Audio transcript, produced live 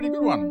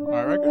good one,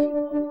 I reckon.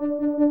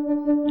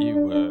 You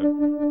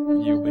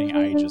were being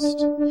ageist.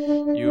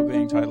 You were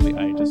being totally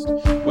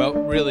ageist. Well,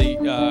 really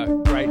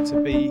great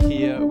to be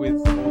here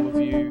with all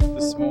of you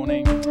this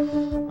morning.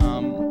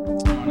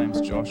 My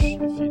name's Josh,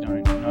 if you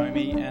don't know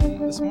me,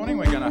 and this morning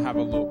we're going to have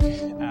a look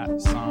at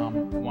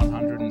Psalm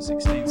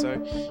 116.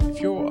 So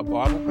if you're a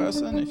Bible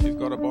person, if you've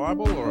got a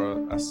Bible or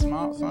a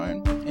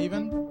smartphone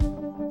even,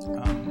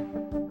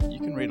 you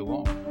can read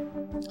along.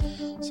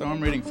 So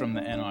I'm reading from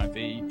the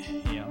NIV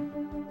here.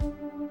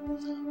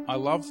 I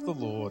love the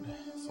Lord,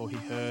 for he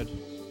heard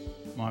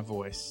my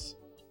voice.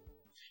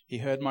 He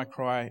heard my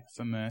cry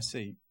for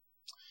mercy.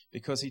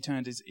 Because he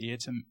turned his ear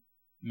to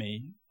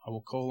me, I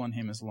will call on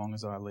him as long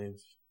as I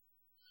live.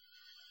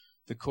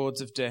 The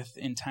cords of death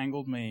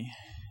entangled me.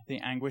 The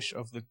anguish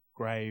of the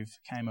grave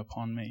came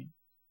upon me.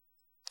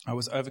 I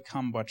was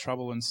overcome by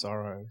trouble and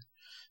sorrow.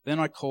 Then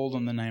I called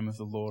on the name of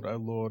the Lord. O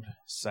Lord,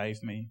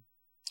 save me.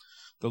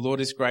 The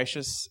Lord is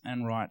gracious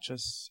and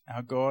righteous.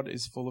 Our God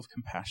is full of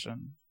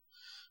compassion.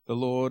 The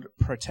Lord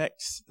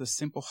protects the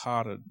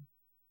simple-hearted.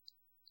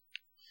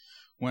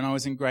 When I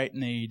was in great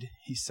need,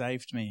 he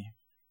saved me.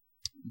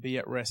 Be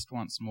at rest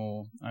once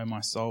more, O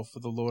my soul, for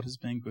the Lord has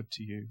been good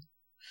to you.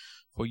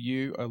 For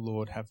you, O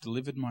Lord, have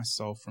delivered my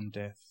soul from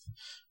death,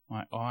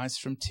 my eyes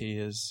from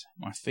tears,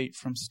 my feet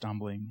from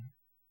stumbling,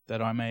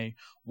 that I may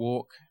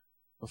walk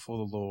before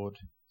the Lord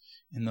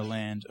in the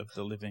land of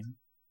the living.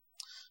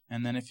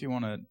 And then if you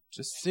want to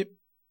just zip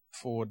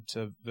forward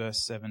to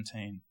verse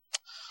 17.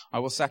 I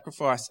will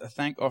sacrifice a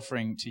thank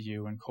offering to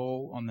you and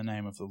call on the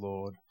name of the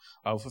Lord.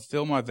 I will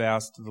fulfill my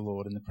vows to the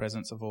Lord in the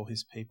presence of all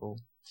his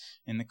people,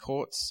 in the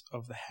courts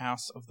of the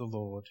house of the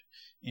Lord,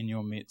 in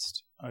your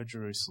midst, O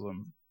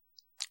Jerusalem.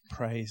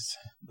 Praise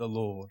the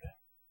Lord.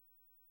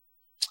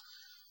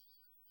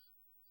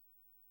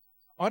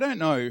 I don't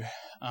know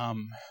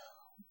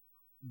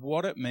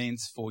what it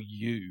means for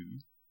you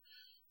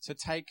to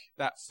take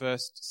that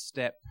first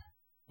step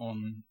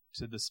on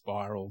to the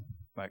spiral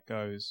that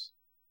goes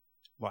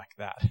like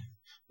that,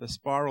 the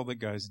spiral that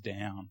goes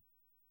down.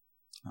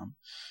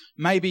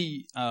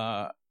 Maybe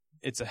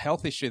it's a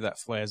health issue that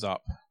flares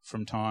up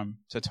from time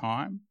to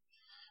time,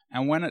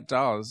 and when it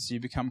does, you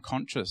become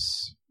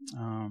conscious,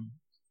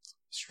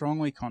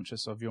 strongly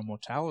conscious of your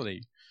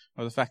mortality,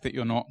 of the fact that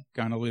you're not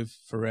going to live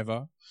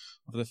forever,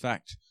 of the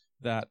fact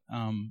that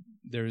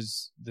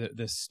there's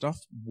stuff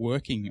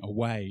working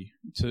away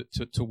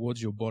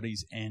towards your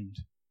body's end.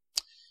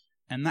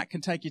 And that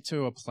can take you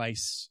to a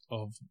place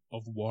of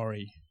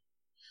worry,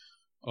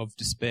 of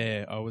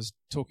despair. I was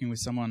talking with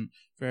someone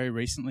very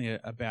recently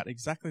about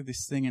exactly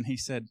this thing, and he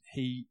said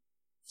he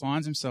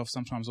finds himself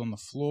sometimes on the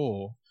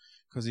floor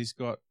because he's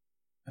got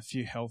a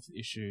few health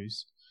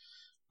issues,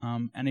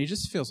 and he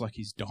just feels like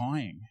he's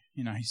dying.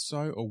 You know, he's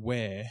so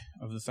aware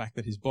of the fact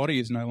that his body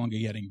is no longer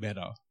getting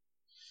better.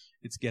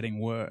 It's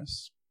getting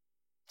worse.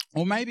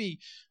 Or maybe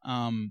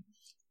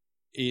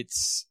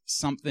it's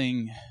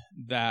something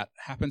that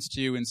happens to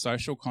you in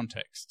social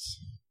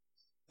contexts,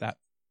 that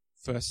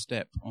first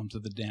step onto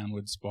the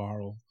downward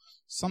spiral.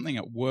 Something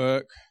at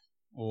work,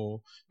 or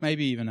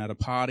maybe even at a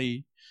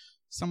party.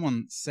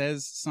 Someone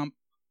says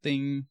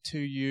something to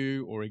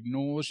you, or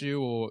ignores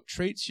you, or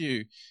treats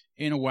you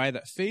in a way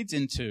that feeds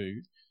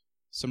into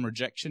some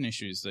rejection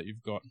issues that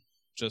you've got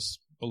just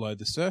below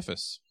the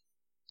surface.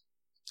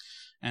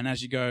 And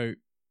as you go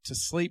to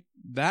sleep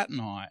that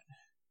night,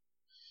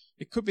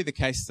 it could be the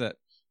case that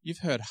you've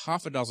heard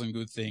half a dozen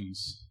good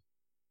things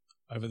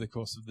over the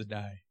course of the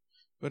day,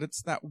 but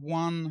it's that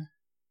one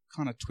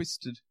kind of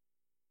twisted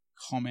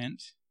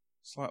comment,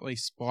 slightly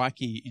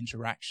spiky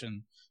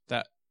interaction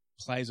that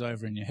plays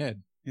over in your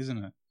head, isn't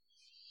it?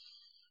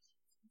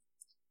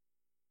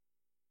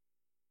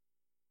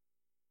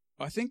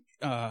 I think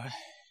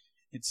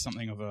it's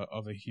something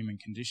of a human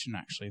condition,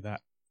 actually,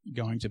 that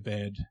going to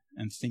bed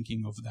and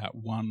thinking of that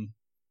one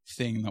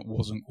thing that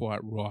wasn't quite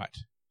right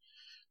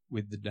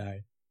with the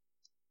day.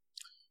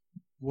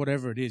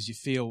 Whatever it is, you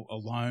feel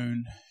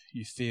alone,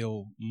 you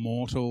feel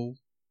mortal,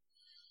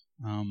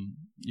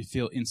 you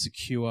feel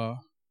insecure,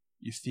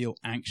 you feel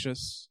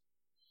anxious.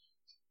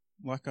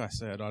 Like I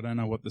said, I don't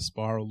know what the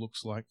spiral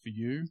looks like for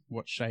you,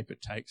 what shape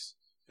it takes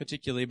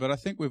particularly, but I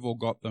think we've all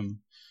got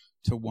them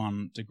to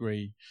one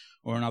degree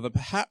or another.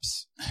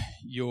 Perhaps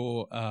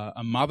you're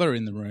a mother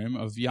in the room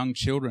of young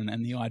children,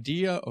 and the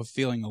idea of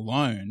feeling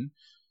alone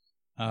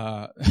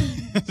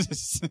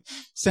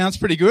sounds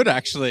pretty good,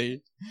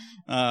 actually.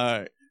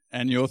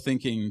 And you're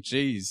thinking,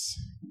 geez,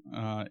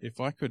 if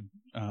I could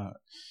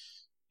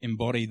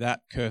embody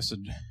that cursed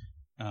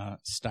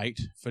state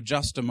for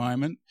just a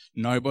moment,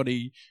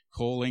 nobody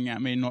calling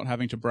at me, not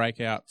having to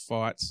break out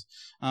fights,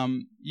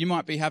 you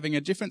might be having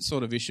a different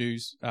sort of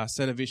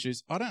set of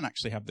issues. I don't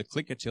actually have the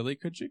clicker, Tilly.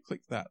 Could you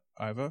click that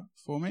over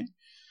for me?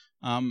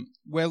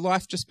 Where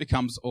life just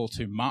becomes all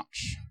too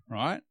much,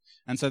 right?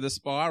 And so the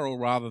spiral,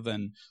 rather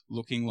than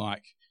looking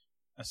like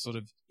a sort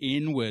of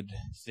inward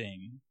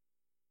thing,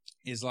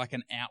 is like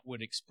an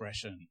outward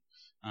expression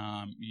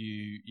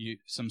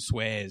Some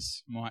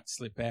swears might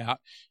slip out.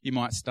 You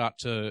might start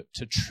to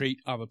treat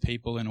other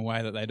people in a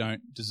way that they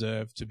don't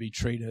deserve to be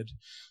treated.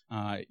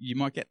 You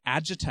might get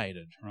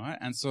agitated, right,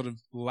 and sort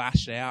of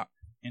lash out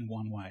in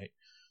one way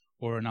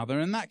or another.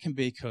 And that can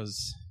be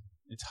because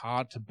it's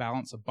hard to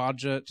balance a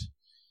budget.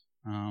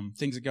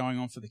 Things are going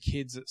on for the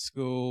kids at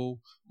school.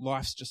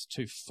 Life's just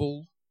too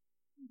full.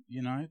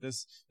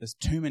 There's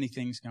too many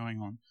things going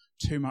on,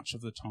 too much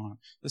of the time.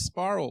 The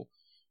spiral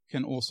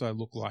can also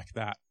look like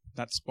that.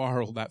 That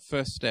spiral, that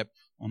first step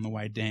on the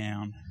way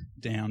down,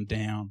 down,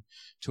 down,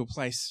 to a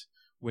place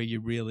where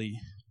you really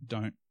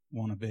don't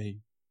want to be.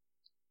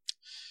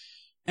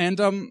 And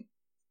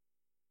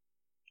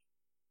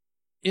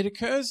it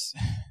occurs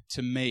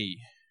to me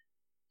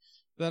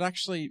that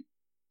actually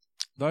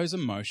those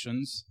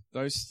emotions,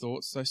 those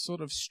thoughts, those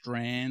sort of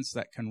strands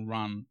that can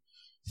run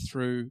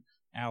through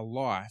our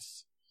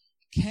life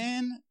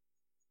can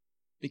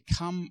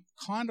become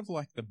kind of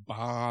like the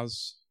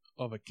bars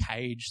of a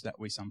cage that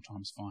we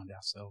sometimes find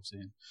ourselves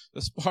in.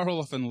 The spiral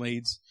often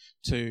leads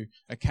to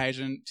a cage.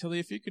 And Tilly,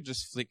 if you could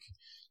just flick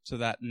to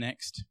that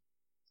next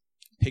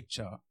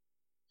picture,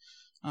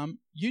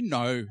 you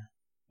know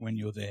when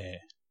you're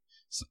there.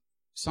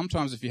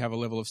 Sometimes if you have a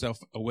level of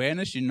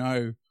self-awareness, you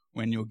know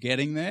when you're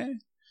getting there.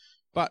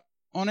 But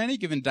on any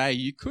given day,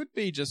 you could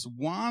be just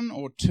one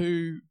or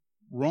two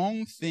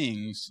wrong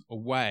things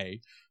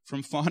away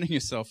from finding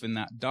yourself in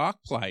that dark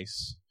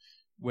place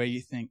where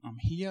you think, I'm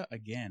here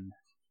again.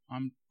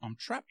 I'm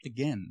trapped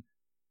again.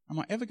 Am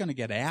I ever going to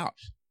get out?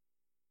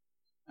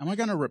 Am I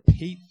going to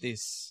repeat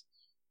this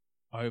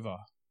over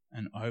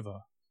and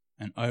over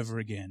and over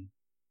again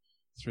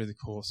through the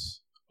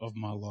course of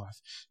my life?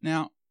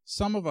 Now,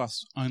 some of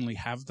us only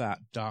have that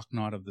dark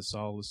night of the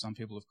soul, as some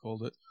people have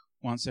called it,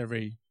 once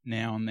every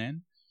now and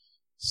then.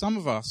 Some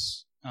of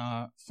us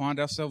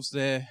find ourselves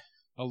there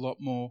a lot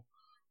more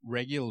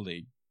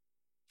regularly.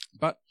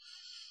 But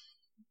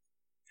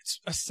it's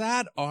a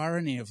sad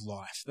irony of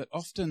life that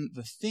often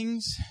the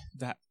things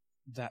that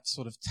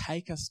sort of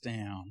take us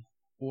down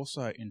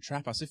also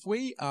entrap us. If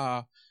we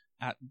are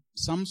at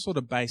some sort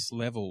of base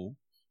level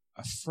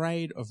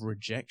afraid of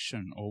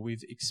rejection, or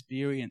we've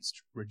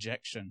experienced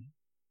rejection,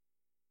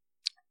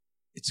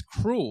 it's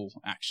cruel,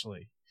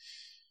 actually,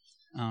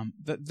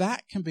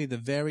 that can be the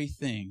very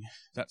thing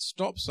that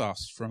stops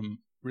us from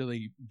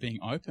really being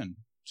open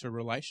to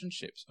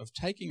relationships, of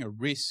taking a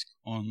risk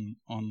on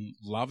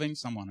loving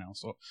someone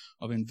else, or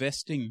of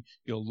investing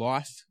your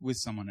life with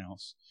someone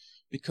else,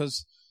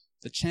 because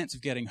the chance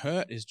of getting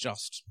hurt is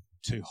just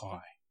too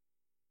high.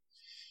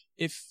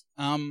 If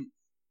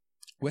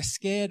we're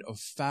scared of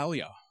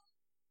failure,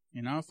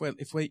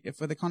 if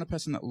we're the kind of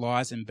person that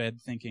lies in bed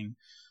thinking,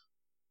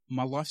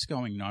 my life's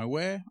going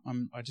nowhere,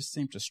 I just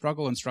seem to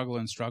struggle and struggle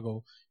and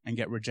struggle and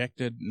get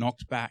rejected,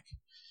 knocked back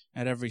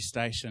at every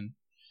station.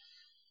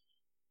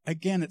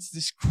 Again, it's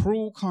this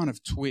cruel kind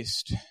of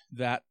twist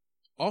that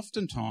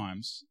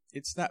oftentimes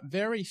it's that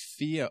very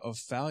fear of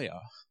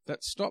failure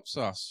that stops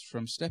us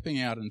from stepping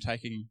out and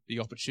taking the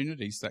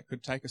opportunities that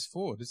could take us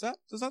forward. Does that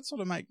sort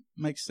of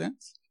make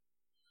sense?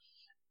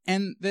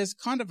 And there's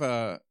kind of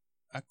a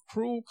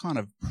cruel kind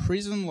of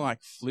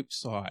prison-like flip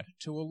side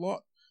to a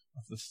lot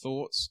of the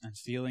thoughts and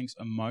feelings,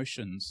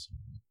 emotions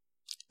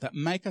that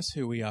make us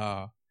who we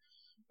are,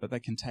 but they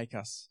can take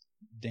us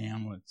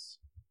downwards.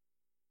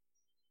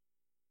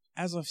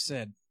 As I've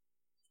said,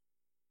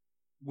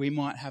 we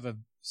might have a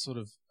sort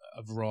of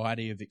a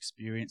variety of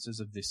experiences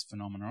of this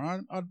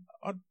phenomenon.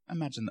 I'd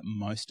imagine that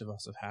most of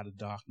us have had a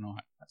dark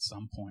night at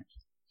some point.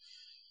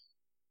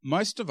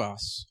 Most of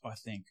us, I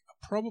think,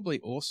 are probably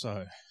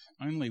also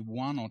only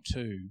one or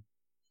two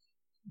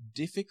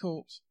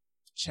difficult,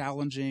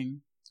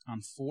 challenging,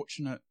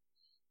 unfortunate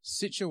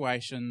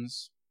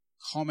situations,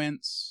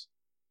 comments,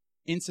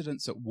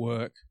 incidents at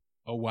work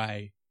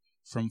away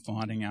from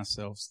finding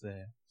ourselves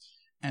there.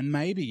 And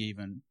maybe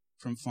even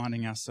from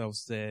finding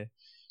ourselves there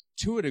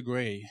to a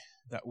degree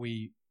that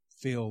we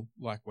feel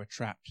like we're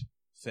trapped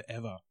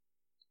forever.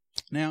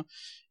 Now,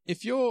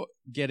 if you're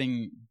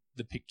getting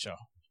the picture,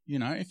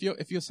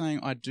 if you're saying,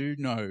 I do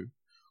know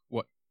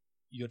what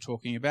you're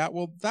talking about,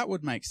 well, that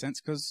would make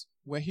sense because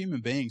we're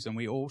human beings and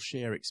we all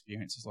share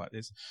experiences like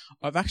this.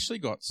 I've actually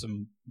got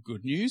some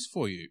good news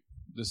for you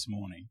this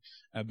morning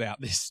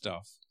about this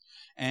stuff.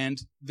 And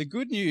the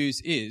good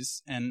news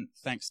is, and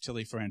thanks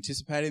Tilly for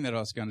anticipating that I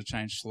was going to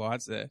change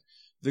slides there,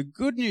 the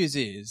good news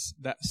is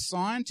that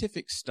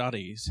scientific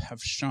studies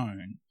have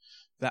shown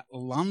that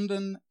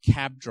London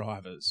cab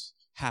drivers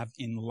have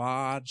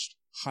enlarged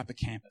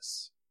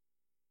hippocampus.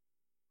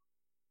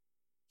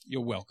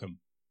 You're welcome.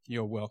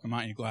 You're welcome.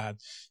 Aren't you glad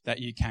that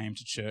you came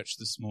to church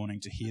this morning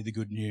to hear the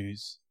good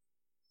news?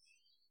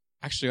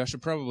 Actually, I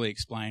should probably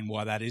explain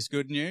why that is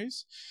good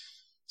news.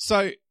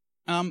 So,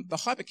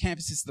 the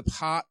hippocampus is the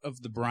part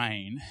of the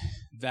brain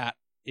that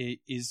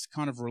is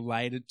kind of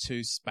related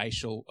to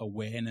spatial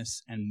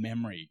awareness and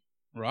memory,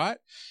 right?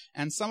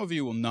 And some of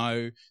you will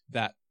know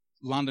that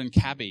London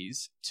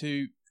cabbies,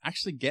 to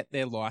actually get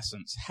their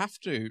license, have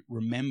to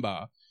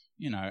remember,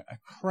 a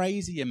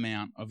crazy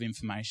amount of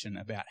information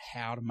about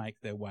how to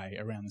make their way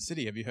around the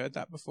city. Have you heard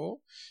that before?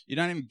 You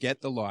don't even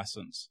get the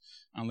license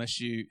unless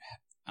you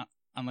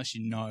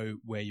know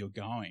where you're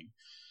going.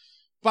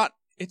 But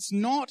it's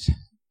not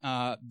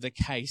the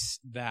case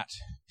that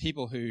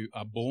people who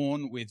are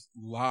born with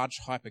large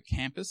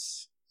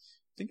hippocampus,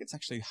 I think it's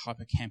actually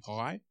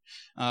hippocampi,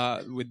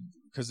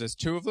 because there's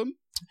two of them,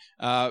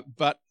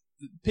 but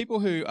people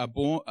who are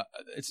born,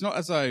 it's not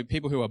as though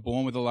people who are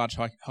born with a large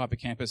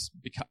hippocampus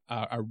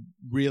are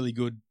really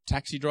good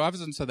taxi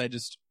drivers, and so they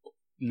just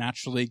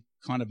naturally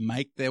kind of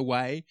make their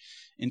way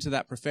into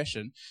that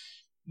profession.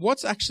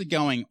 What's actually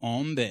going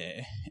on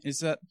there is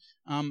that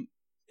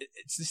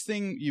it's this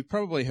thing you've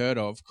probably heard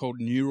of called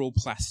neural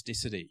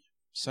plasticity.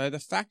 So the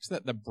fact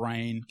that the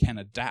brain can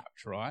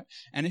adapt, right?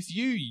 And if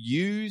you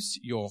use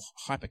your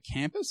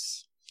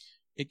hippocampus,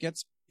 it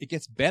gets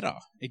better,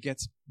 it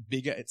gets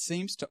bigger, it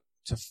seems to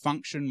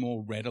function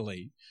more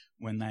readily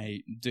when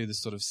they do the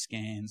sort of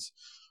scans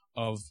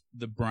of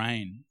the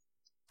brain.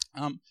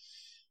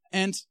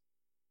 And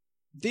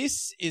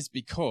this is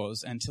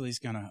because, and Tilly's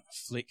going to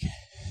flick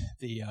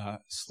the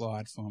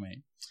slide for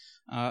me,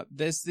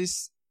 there's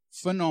this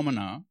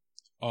phenomena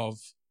of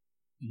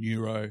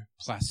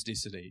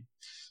neuroplasticity.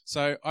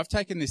 So I've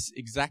taken this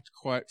exact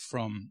quote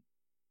from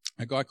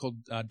a guy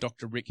called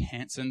Dr. Rick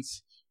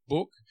Hanson's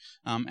book,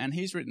 and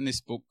he's written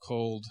this book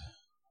called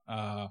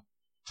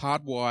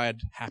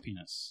Hardwired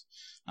Happiness,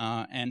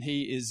 and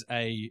he is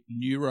a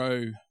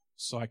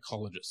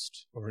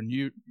neuropsychologist, or a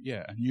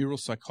neural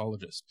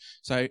psychologist.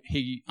 So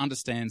he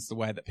understands the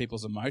way that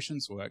people's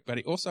emotions work, but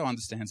he also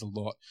understands a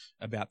lot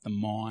about the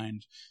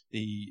mind,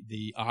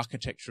 the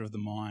architecture of the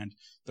mind,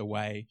 the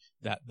way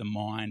that the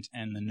mind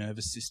and the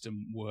nervous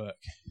system work.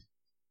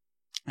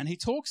 And he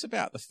talks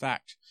about the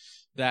fact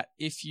that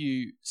if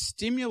you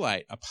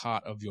stimulate a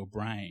part of your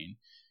brain,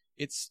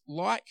 it's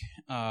like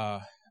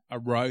a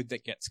road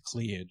that gets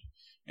cleared.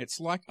 It's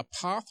like a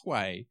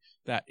pathway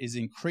that is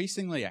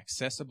increasingly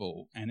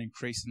accessible and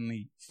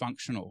increasingly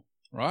functional,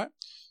 right?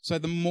 So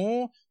the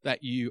more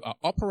that you are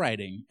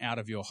operating out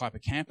of your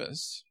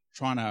hippocampus,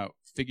 trying to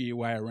figure your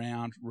way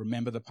around,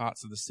 remember the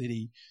parts of the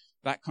city,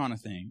 that kind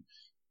of thing,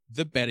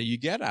 the better you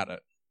get at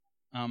it.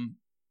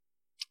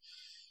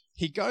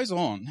 He goes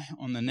on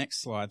the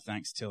next slide,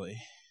 thanks Tilly,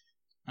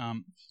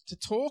 to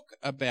talk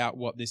about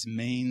what this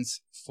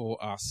means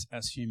for us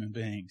as human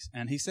beings.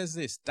 And he says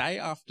this: day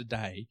after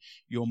day,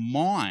 your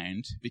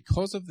mind,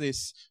 because of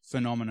this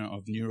phenomenon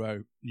of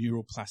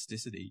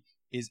neuroplasticity,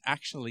 is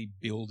actually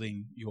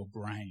building your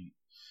brain.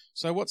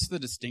 So what's the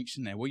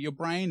distinction there? Well, your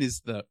brain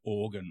is the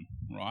organ,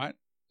 right?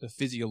 The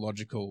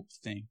physiological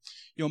thing.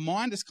 Your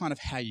mind is kind of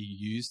how you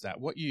use that,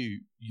 what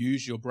you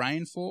use your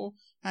brain for,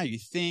 how you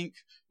think,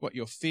 what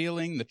you're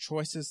feeling, the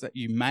choices that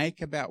you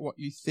make about what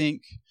you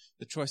think,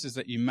 the choices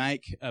that you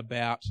make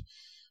about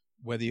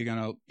whether you're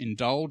going to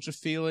indulge a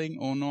feeling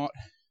or not,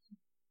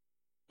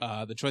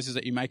 the choices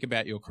that you make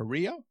about your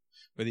career,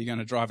 whether you're going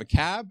to drive a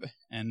cab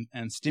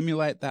and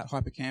stimulate that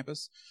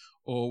hippocampus,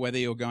 or whether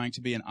you're going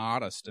to be an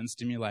artist and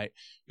stimulate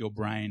your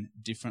brain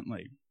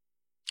differently.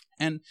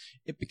 And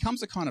it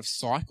becomes a kind of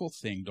cycle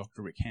thing,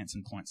 Dr. Rick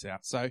Hanson points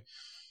out. So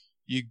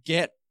you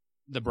get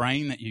the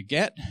brain that you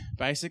get,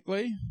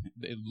 basically.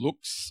 It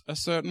looks a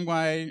certain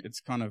way. It's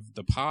kind of,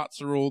 the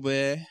parts are all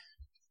there.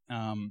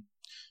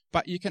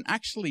 But you can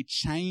actually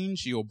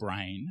change your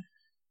brain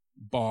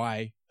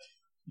by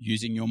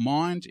using your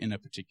mind in a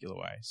particular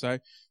way. So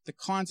the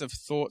kinds of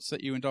thoughts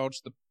that you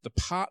indulge, the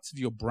parts of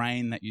your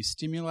brain that you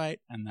stimulate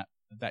and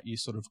that you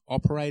sort of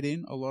operate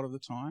in a lot of the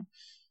time,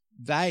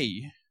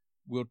 they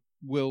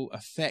will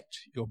affect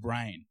your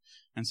brain.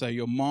 And so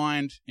your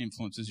mind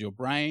influences your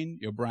brain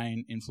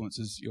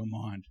influences your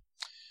mind.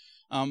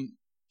 Kind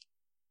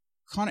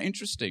of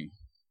interesting,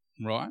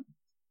 right?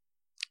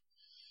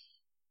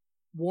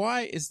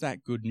 Why is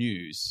that good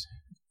news,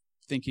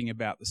 thinking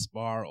about the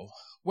spiral?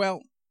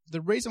 Well,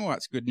 the reason why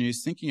it's good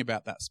news, thinking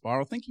about that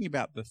spiral, thinking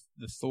about the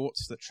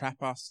thoughts that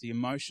trap us, the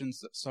emotions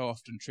that so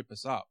often trip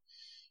us up,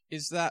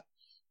 is that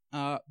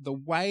the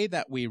way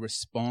that we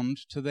respond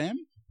to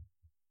them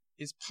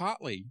is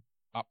partly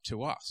up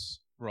to us,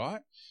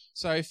 right?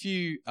 So if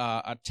you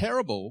are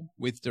terrible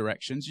with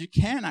directions, you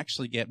can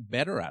actually get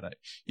better at it.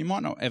 You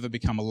might not ever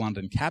become a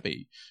London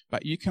cabbie,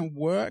 but you can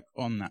work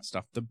on that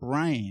stuff. The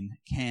brain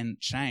can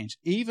change,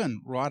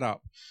 even right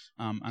up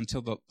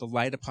until the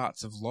later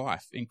parts of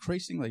life.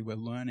 Increasingly, we're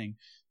learning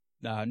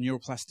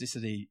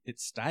neuroplasticity at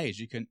stage.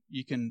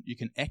 You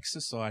can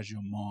exercise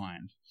your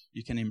mind.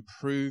 You can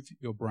improve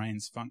your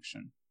brain's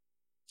function.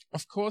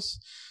 Of course,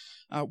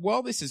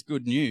 while this is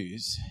good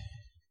news,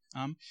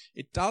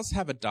 it does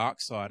have a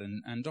dark side,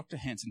 and Dr.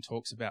 Hanson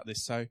talks about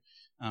this. So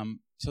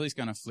Tilly's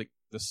going to flick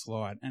the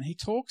slide, and he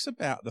talks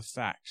about the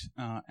fact,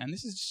 and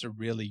this is just a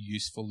really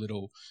useful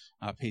little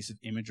piece of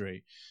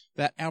imagery,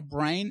 that our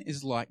brain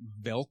is like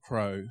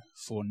Velcro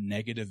for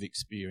negative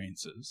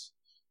experiences,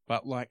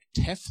 but like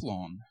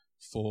Teflon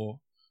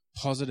for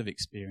positive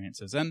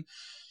experiences. And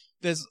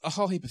there's a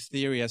whole heap of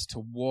theory as to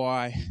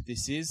why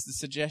this is. The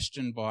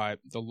suggestion by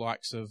the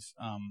likes of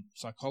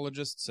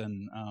psychologists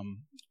and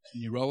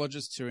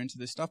neurologists who are into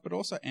this stuff, but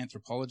also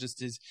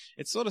anthropologists, is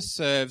it sort of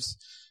serves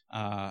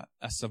a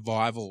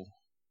survival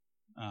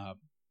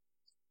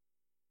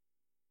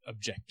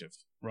objective,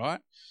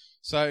 right?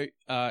 So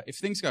if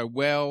things go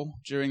well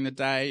during the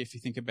day, if you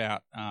think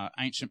about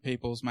ancient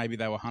peoples, maybe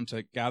they were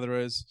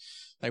hunter-gatherers,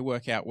 they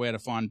work out where to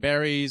find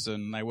berries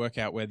and they work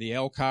out where the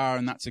elk are,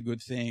 and that's a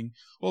good thing.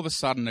 All of a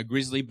sudden, a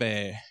grizzly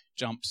bear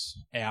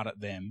jumps out at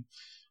them.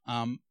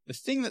 The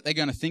thing that they're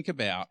going to think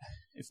about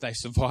if they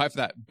survive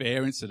that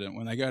bear incident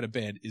when they go to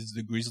bed is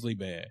the grizzly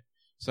bear.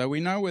 So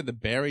we know where the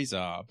berries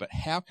are, but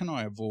how can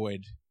I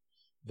avoid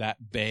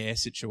that bear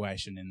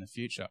situation in the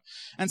future?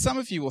 And some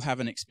of you will have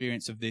an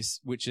experience of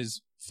this which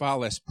is far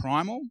less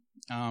primal.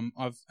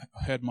 I've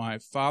heard my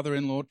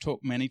father-in-law talk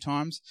many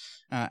times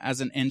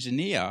as an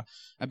engineer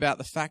about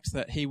the fact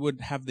that he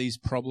would have these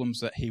problems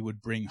that he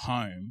would bring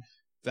home,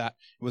 that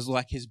it was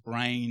like his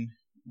brain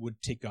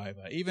would tick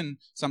over. Even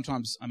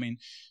sometimes, I mean,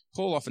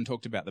 Paul often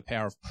talked about the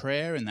power of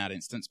prayer in that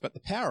instance, but the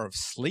power of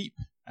sleep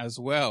as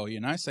well, you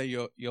know, so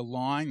you're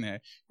lying there.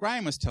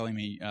 Graham was telling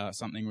me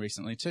something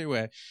recently too,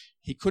 where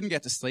he couldn't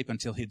get to sleep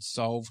until he'd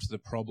solved the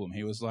problem.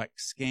 He was like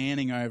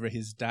scanning over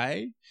his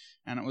day,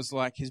 and it was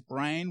like his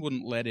brain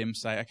wouldn't let him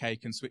say, okay, you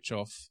can switch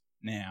off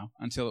now,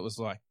 until it was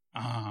like,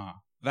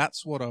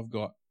 that's what I've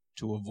got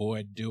to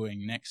avoid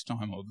doing next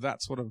time, or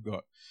that's what I've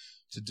got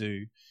to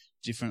do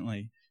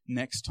differently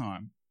next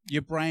time.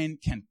 Your brain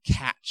can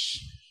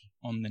catch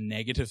on the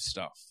negative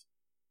stuff.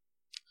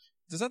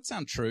 Does that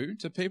sound true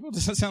to people?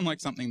 Does that sound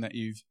like something that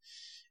you've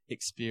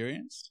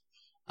experienced?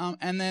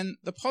 And then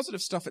the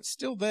positive stuff, it's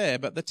still there,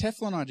 but the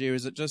Teflon idea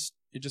is it just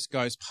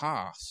goes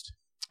past.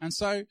 And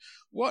so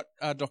what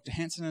Dr.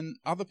 Hansen and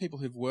other people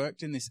who've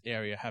worked in this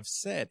area have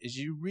said is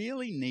you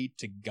really need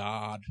to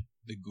guard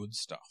the good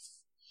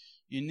stuff.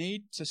 You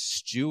need to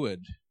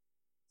steward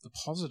the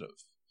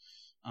positive.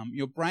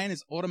 Your brain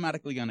is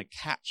automatically going to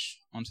catch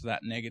onto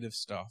that negative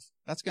stuff.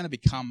 That's going to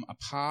become a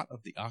part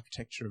of the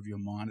architecture of your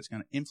mind. It's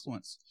going to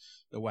influence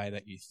the way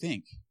that you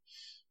think,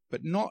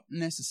 but not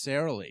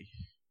necessarily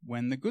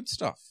when the good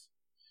stuff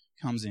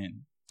comes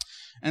in.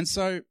 And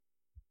so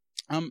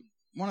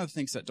one of the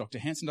things that Dr.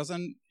 Hansen does,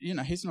 and you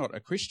know, he's not a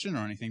Christian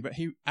or anything, but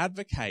he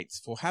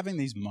advocates for having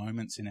these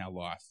moments in our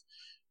life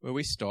where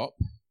we stop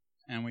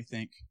and we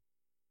think,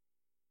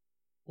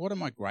 what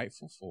am I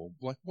grateful for?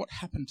 Like, what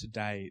happened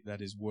today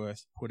that is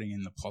worth putting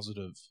in the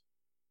positive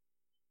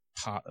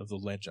part of the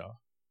ledger,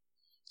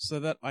 so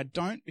that I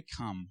don't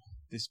become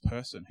this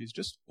person who's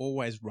just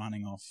always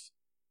running off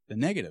the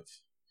negative.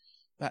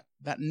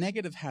 That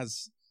negative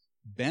has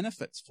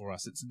benefits for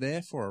us. It's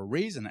there for a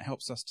reason. It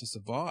helps us to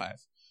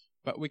survive.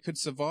 But we could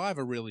survive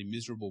a really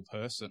miserable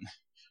person.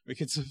 We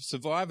could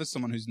survive as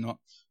someone who's not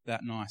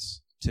that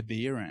nice to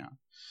be around.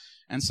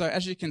 And so,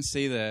 as you can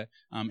see there,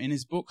 in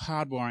his book,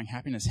 Hardwiring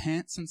Happiness,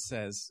 Hansen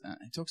says,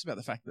 he talks about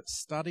the fact that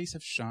studies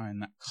have shown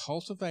that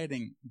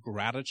cultivating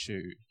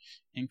gratitude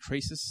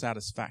increases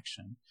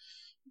satisfaction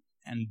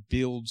and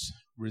builds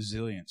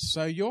resilience.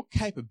 So your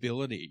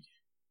capability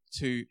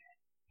to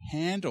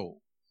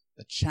handle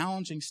the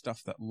challenging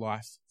stuff that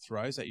life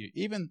throws at you,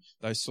 even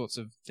those sorts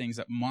of things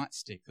that might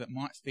stick, that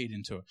might feed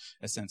into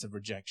a sense of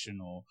rejection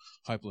or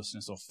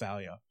hopelessness or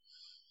failure,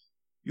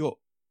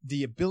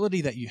 the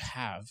ability that you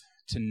have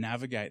to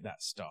navigate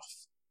that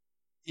stuff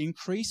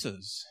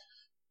increases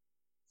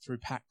through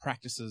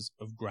practices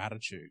of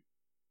gratitude.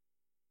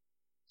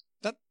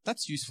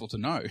 That's useful to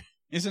know,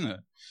 isn't it?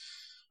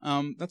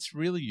 That's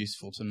really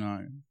useful to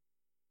know.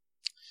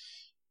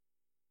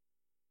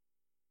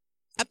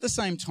 At the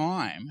same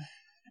time,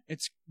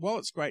 while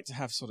it's great to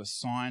have sort of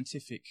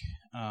scientific,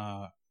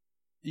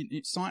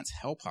 science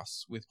help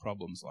us with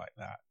problems like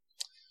that,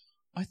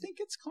 I think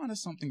it's kind of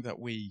something that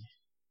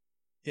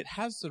it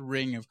has the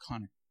ring of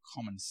kind of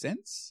common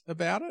sense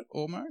about it,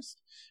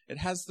 almost. It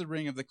has the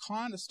ring of the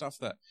kind of stuff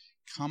that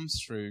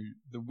comes through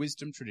the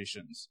wisdom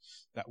traditions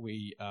that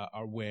we are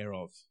aware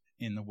of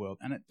in the world.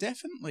 And it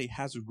definitely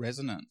has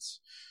resonance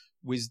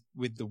with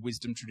the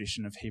wisdom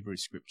tradition of Hebrew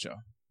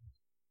scripture.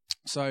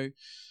 So,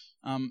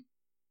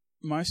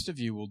 most of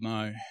you will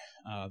know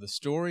the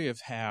story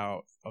of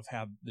how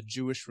the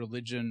Jewish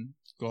religion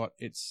got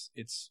its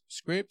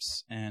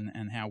scripts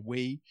and how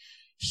we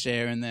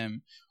share in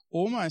them.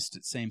 Almost,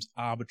 it seems,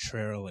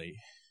 arbitrarily,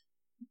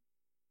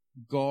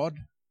 God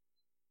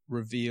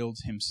revealed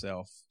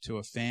himself to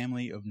a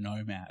family of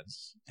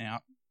nomads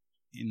out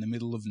in the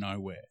middle of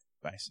nowhere,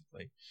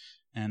 basically.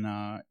 And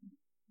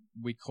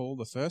we call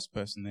the first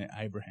person there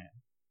Abraham,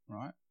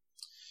 right?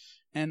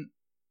 And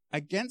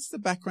against the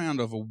background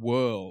of a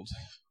world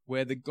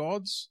where the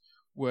gods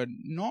were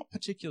not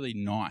particularly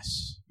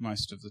nice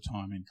most of the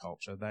time in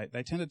culture,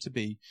 they tended to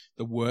be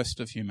the worst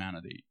of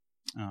humanity.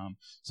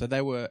 So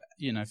they were,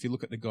 if you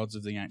look at the gods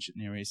of the ancient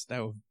Near East, they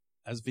were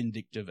as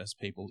vindictive as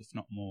people, if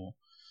not more.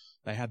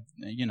 They had,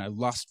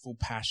 lustful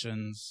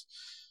passions.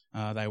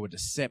 They were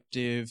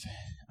deceptive.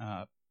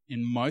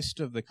 In most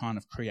of the kind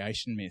of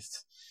creation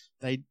myths,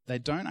 they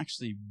don't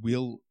actually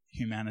will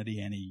humanity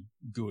any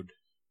good.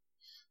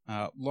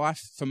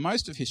 Life, for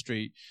most of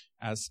history,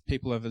 as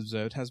people have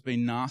observed, has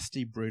been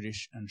nasty,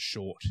 brutish, and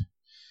short.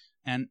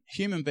 And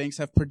human beings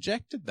have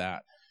projected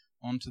that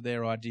onto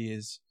their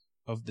ideas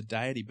of the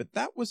deity. But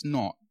that was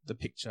not the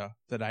picture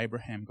that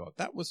Abraham got.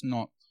 That was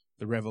not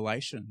the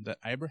revelation that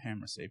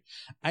Abraham received.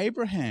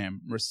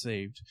 Abraham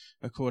received,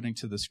 according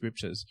to the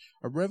scriptures,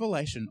 a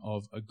revelation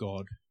of a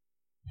God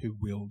who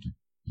willed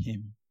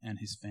him and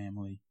his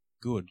family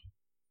good.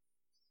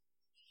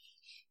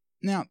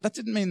 Now, that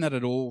didn't mean that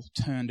it all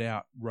turned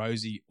out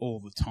rosy all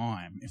the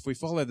time. If we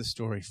follow the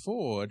story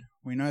forward,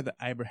 we know that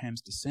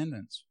Abraham's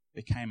descendants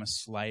became a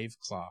slave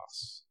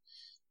class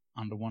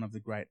under one of the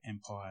great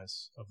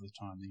empires of the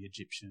time, the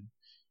Egyptian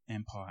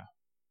Empire.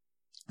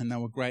 And they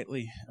were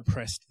greatly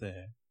oppressed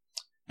there.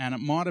 And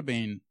it might have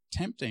been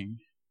tempting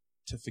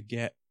to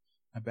forget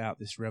about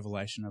this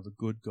revelation of a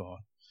good God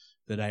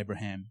that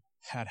Abraham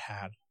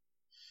had.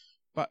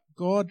 But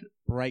God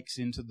breaks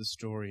into the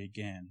story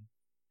again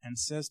and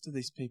says to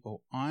these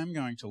people, I'm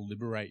going to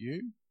liberate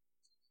you.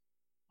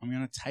 I'm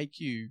going to take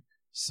you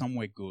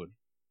somewhere good.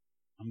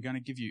 I'm going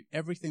to give you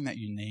everything that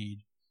you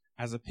need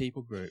as a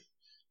people group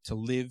to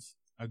live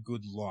a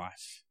good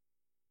life.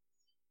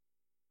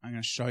 I'm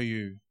going to show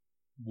you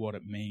what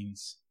it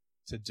means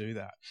to do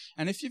that.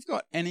 And if you've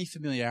got any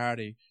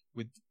familiarity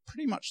with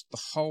pretty much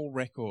the whole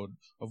record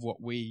of what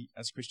we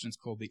as Christians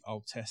call the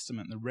Old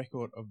Testament, the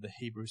record of the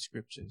Hebrew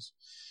Scriptures,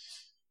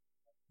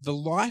 the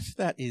life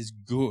that is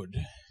good,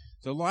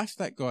 the life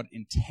that God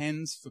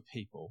intends for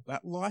people,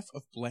 that life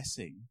of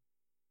blessing,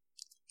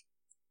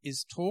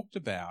 is talked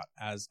about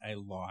as a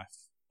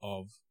life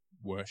of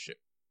worship,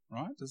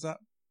 right? Does that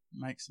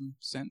make some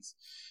sense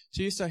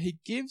to you? So he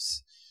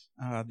gives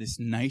this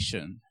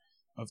nation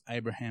of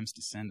Abraham's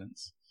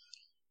descendants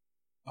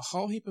a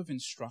whole heap of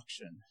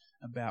instruction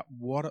about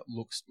what it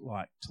looks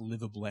like to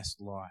live a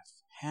blessed life,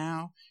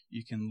 how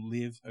you can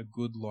live a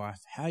good life,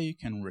 how you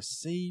can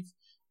receive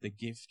the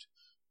gift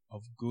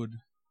of good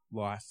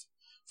life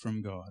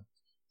from God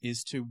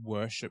is to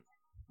worship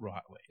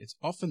rightly. It's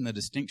often the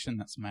distinction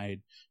that's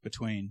made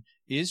between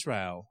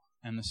Israel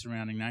and the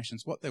surrounding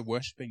nations, what they're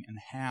worshipping and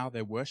how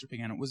they're worshipping.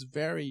 And it was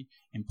very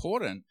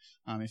important,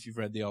 if you've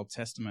read the Old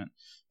Testament,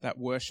 that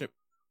worship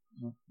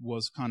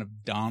was kind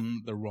of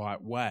done the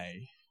right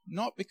way.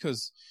 Not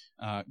because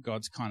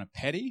God's kind of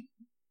petty.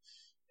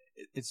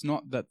 It's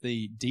not that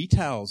the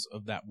details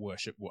of that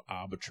worship were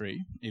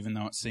arbitrary, even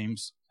though it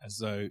seems as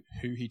though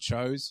who he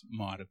chose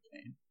might have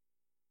been.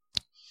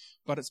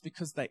 But it's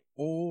because they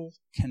all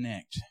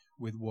connect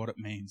with what it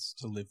means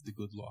to live the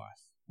good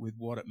life, with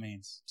what it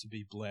means to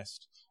be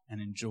blessed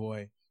and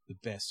enjoy the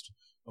best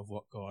of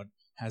what God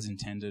has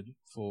intended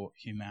for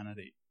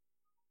humanity.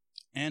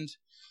 And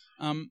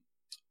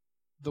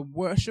the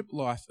worship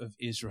life of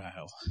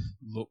Israel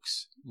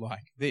looks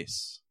like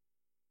this.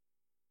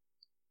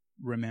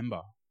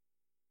 Remember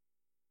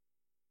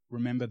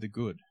the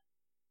good,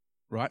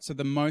 right? So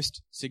the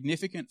most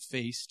significant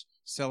feast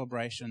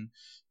celebration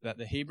that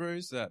the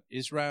Hebrews, that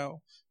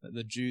Israel, that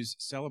the Jews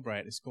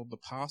celebrate is called the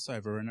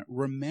Passover, and it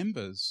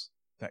remembers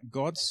that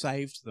God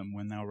saved them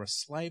when they were a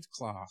slave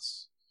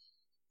class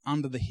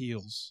under the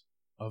heels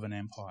of an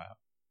empire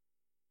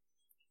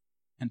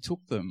and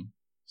took them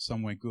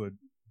somewhere good.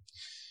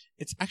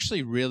 It's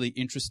actually really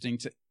interesting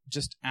to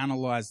just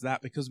analyze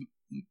that because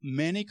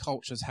many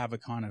cultures have a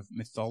kind of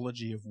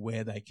mythology of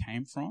where they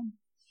came from.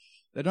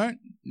 They don't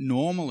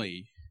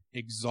normally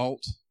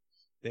exalt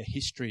their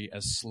history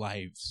as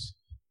slaves.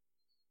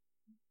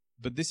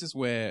 But this is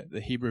where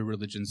the Hebrew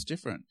religion's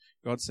different.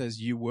 God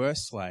says, you were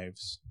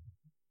slaves,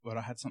 but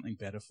I had something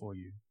better for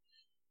you.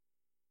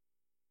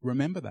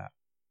 Remember that.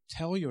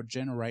 Tell your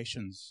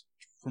generations,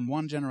 from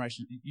one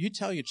generation, you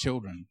tell your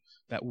children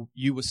that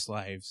you were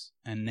slaves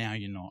and now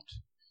you're not.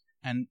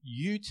 And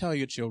you tell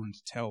your children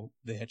to tell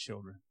their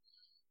children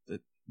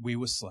that we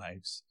were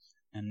slaves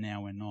and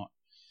now we're not.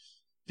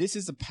 This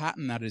is a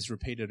pattern that is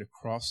repeated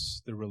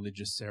across the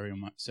religious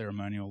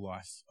ceremonial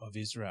life of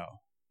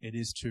Israel. It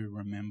is to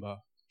remember,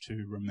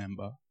 to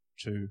remember,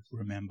 to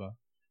remember,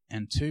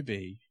 and to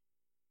be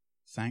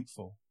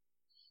thankful.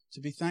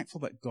 To be thankful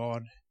that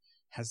God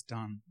has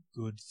done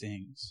good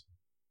things.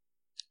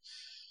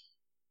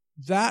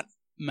 That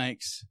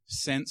makes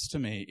sense to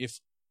me if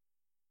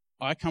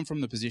I come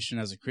from the position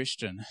as a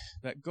Christian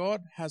that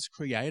God has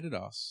created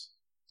us.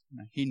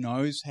 He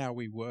knows how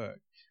we work.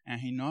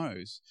 And he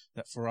knows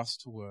that for us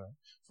to work,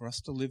 for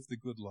us to live the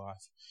good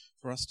life,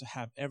 for us to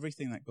have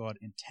everything that God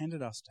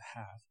intended us to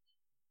have,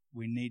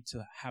 we need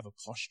to have a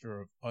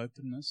posture of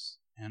openness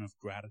and of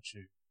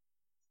gratitude.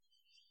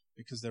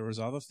 Because there is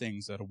other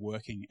things that are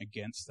working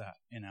against that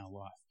in our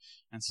life.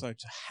 And so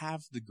to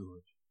have the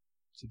good,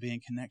 to be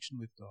in connection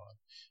with God,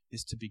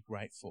 is to be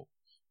grateful.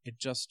 It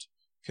just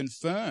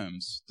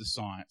confirms the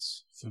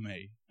science for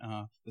me.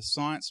 The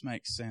science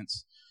makes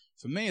sense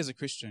for me as a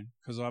Christian,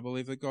 because I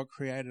believe that God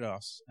created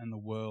us and the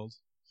world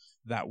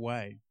that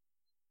way.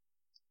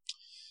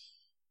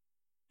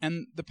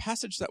 And the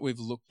passage that we've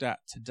looked at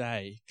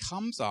today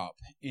comes up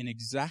in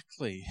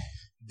exactly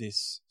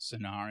this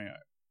scenario.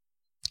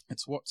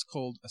 It's what's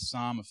called a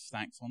psalm of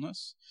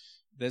thankfulness.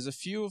 There's a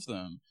few of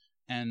them,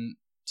 and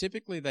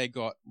typically they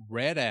got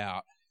read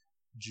out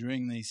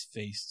during these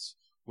feasts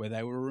where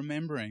they were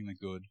remembering the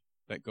good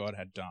that God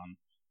had done,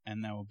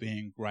 and they were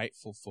being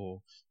grateful for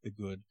the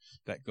good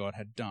that God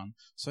had done.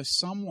 So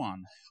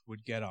someone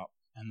would get up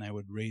and they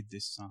would read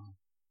this psalm.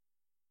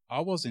 I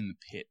was in the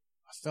pit.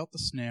 I felt the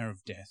snare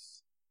of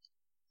death,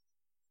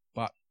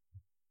 but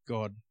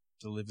God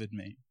delivered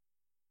me.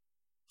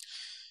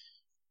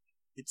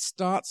 It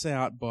starts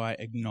out by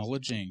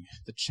acknowledging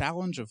the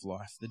challenge of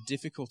life, the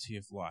difficulty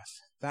of life,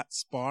 that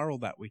spiral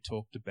that we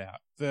talked about.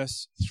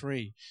 Verse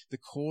 3, the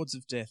cords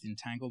of death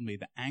entangled me,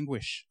 the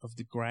anguish of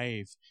the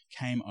grave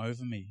came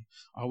over me.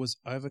 I was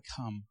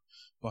overcome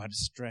by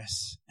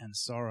distress and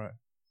sorrow.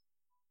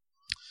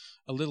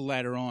 A little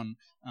later on,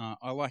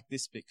 I like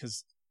this bit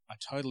because I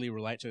totally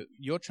relate to it.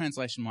 Your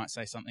translation might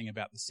say something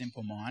about the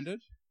simple-minded.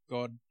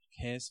 God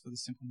cares for the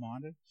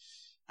simple-minded.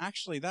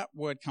 Actually, that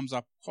word comes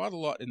up quite a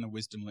lot in the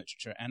wisdom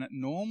literature, and it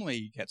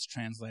normally gets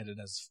translated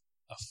as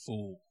a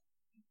fool.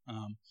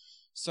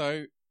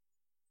 So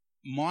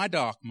my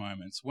dark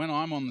moments, when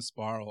I'm on the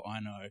spiral, I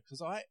know,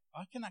 because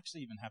I can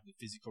actually even have the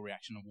physical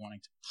reaction of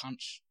wanting to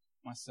punch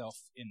myself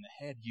in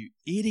the head. You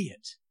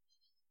idiot.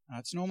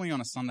 It's normally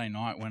on a Sunday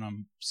night when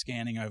I'm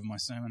scanning over my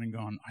sermon and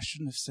going, I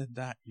shouldn't have said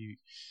that.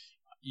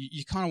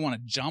 You kind of want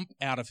to jump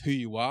out of who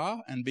you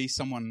are and be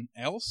someone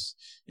else.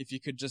 If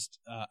you could just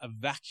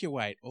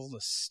evacuate all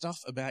the stuff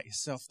about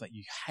yourself that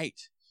you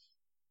hate.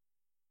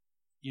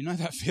 You know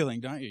that feeling,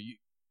 don't you?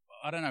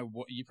 I don't know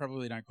what, you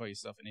probably don't call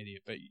yourself an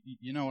idiot, but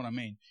you know what I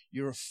mean.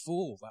 You're a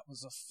fool. That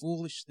was a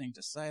foolish thing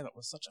to say. That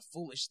was such a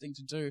foolish thing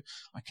to do.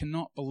 I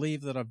cannot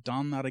believe that I've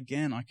done that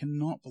again. I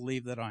cannot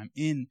believe that I'm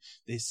in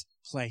this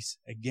place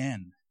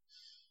again.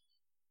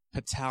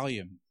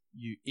 Battalion,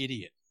 you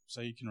idiot. So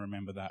you can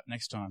remember that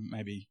next time,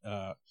 maybe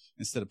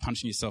instead of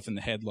punching yourself in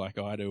the head like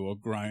I do or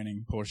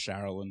groaning, poor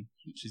Cheryl, and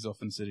she's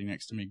often sitting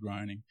next to me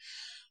groaning,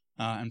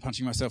 and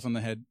punching myself on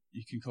the head,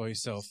 you can call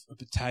yourself a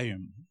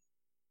battalion.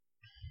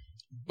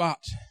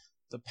 But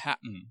the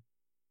pattern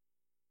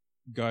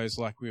goes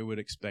like we would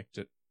expect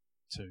it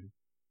to.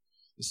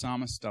 The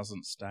psalmist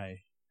doesn't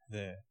stay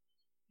there.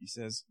 He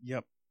says,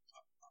 yep,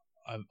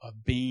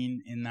 I've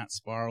been in that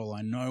spiral.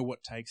 I know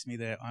what takes me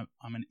there.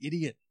 I'm an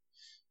idiot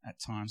at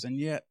times, and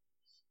yet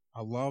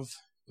I love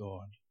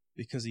God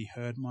because he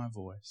heard my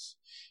voice.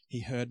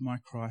 He heard my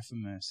cry for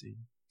mercy.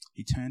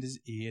 He turned his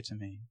ear to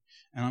me,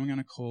 and I'm going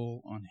to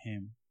call on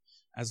him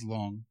as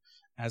long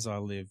as I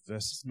live.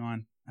 Verses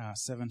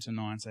 7 to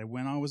 9 say,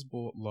 when I was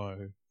brought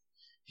low,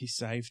 he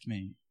saved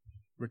me.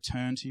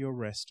 Return to your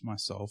rest, my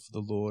soul, for the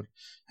Lord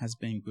has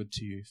been good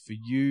to you. For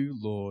you,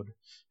 Lord,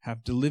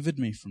 have delivered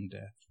me from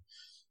death,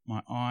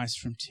 my eyes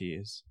from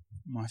tears,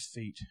 my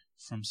feet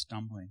from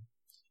stumbling.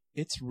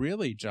 It's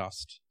really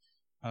just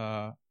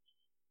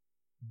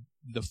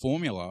the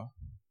formula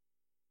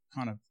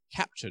kind of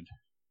captured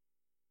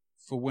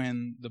for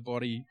when the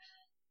body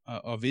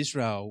of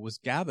Israel was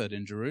gathered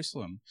in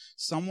Jerusalem.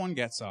 Someone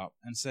gets up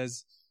and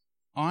says,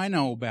 I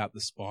know about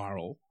the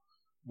spiral.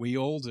 We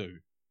all do.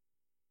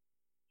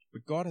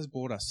 But God has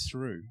brought us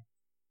through.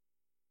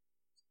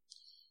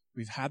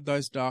 We've had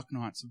those dark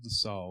nights of the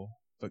soul,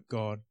 but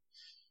God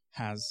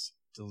has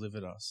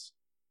delivered us.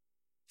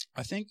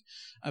 I think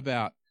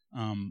about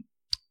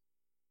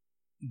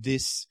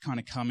this kind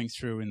of coming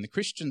through in the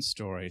Christian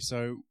story.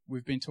 So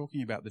we've been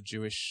talking about the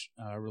Jewish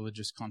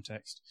religious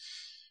context.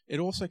 It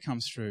also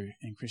comes through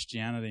in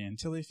Christianity. And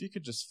Tilly, if you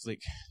could just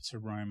flick to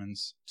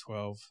Romans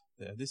 12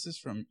 there. This is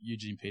from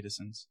Eugene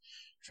Peterson's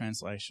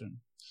translation.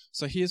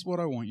 So here's what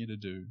I want you to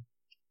do.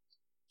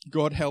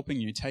 God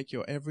helping you take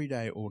your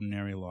everyday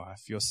ordinary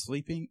life, your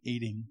sleeping,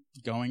 eating,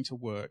 going to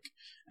work,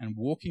 and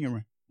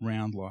walking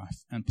around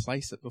life, and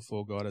place it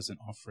before God as an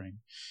offering.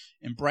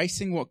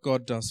 Embracing what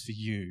God does for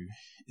you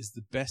is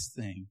the best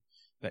thing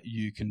that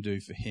you can do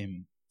for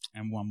him.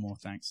 And one more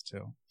thanks,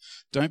 Till.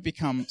 Don't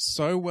become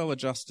so well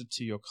adjusted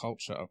to your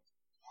culture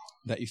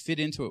that you fit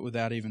into it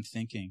without even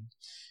thinking.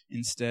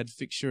 Instead,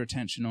 fix your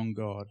attention on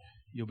God.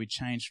 You'll be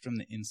changed from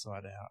the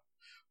inside out.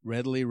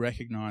 Readily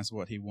recognize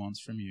what he wants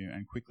from you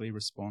and quickly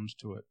respond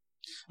to it.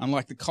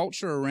 Unlike the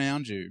culture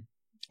around you,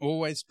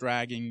 always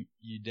dragging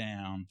you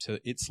down to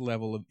its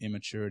level of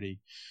immaturity,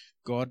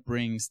 God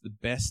brings the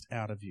best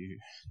out of you,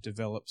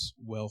 develops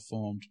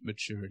well-formed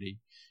maturity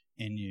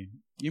in you.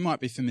 You might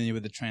be familiar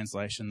with the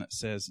translation that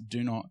says,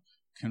 do not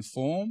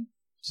conform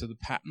to the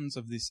patterns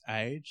of this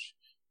age,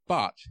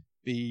 but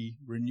be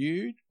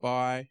renewed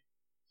by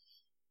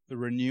the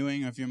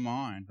renewing of your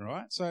mind,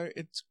 right? So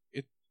it's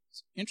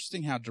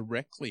interesting how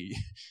directly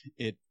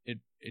it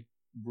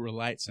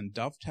relates and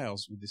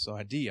dovetails with this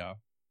idea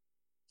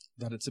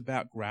that it's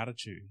about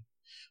gratitude.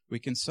 We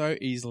can so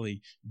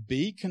easily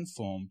be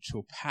conformed to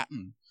a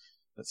pattern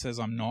that says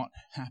I'm not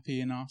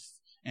happy enough,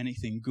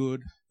 anything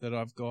good that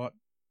I've got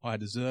I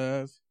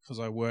deserve because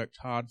I worked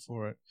hard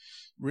for it.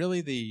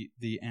 Really the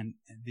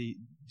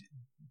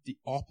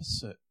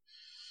opposite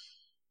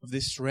of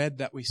this thread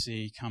that we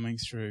see coming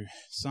through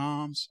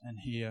Psalms and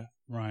here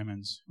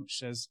Romans, which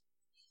says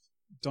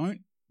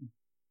don't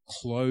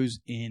close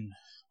in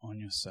on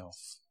yourself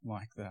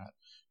like that.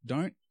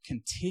 Don't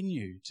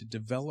continue to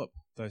develop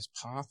those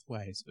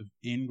pathways of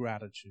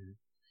ingratitude,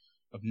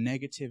 of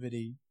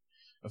negativity,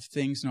 of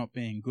things not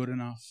being good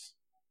enough,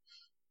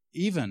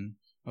 even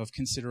of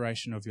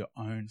consideration of your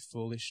own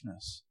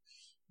foolishness.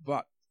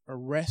 But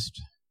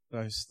arrest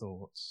those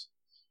thoughts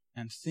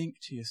and think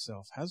to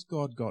yourself, has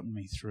God gotten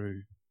me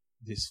through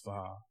this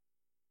far?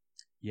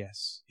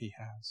 Yes, he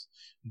has.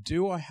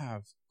 Do I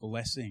have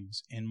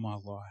blessings in my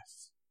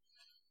life?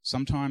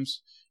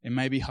 Sometimes it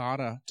may be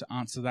harder to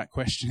answer that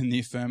question in the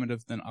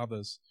affirmative than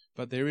others,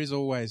 but there is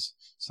always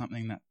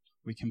something that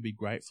we can be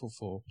grateful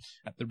for,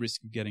 at the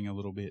risk of getting a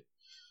little bit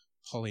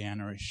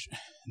Pollyanna-ish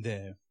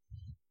there.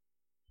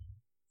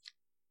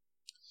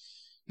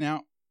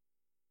 Now,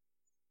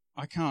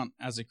 I can't,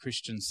 as a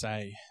Christian,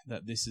 say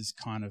that this is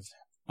kind of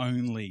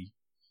only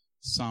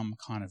some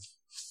kind of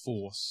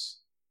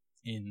force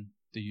in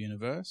the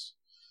universe,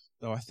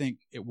 though I think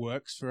it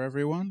works for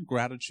everyone.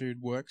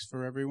 Gratitude works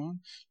for everyone.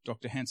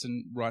 Dr.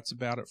 Henson writes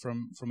about it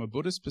from a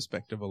Buddhist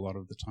perspective a lot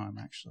of the time,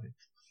 actually.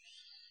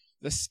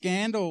 The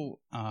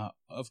scandal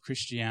of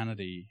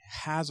Christianity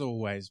has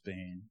always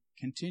been,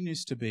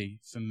 continues to be,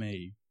 for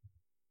me,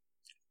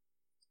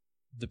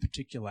 the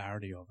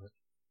particularity of it,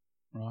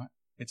 right?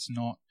 It's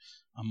not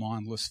a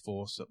mindless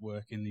force at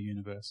work in the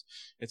universe.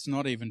 It's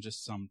not even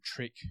just some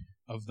trick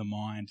of the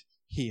mind.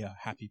 Here,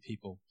 happy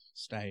people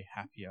stay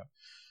happier.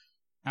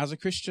 As a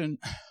Christian,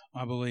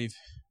 I believe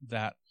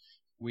that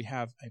we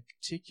have a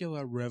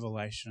particular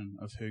revelation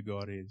of who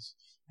God is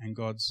and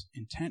God's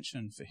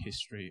intention for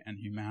history and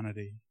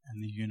humanity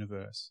and the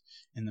universe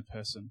in the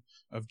person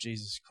of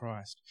Jesus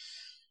Christ.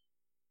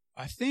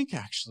 I think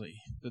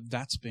actually that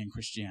that's been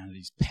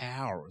Christianity's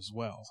power as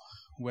well.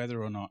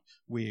 Whether or not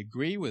we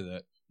agree with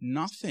it,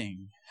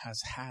 nothing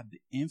has had the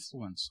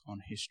influence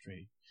on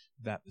history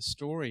that the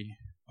story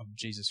of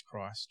Jesus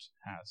Christ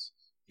has.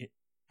 It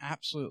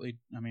absolutely,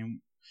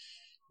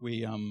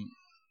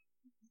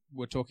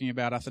 we're talking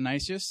about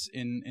Athanasius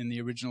in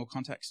the original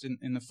context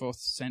in the 4th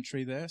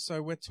century there.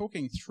 So we're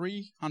talking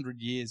 300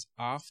 years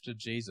after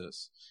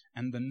Jesus,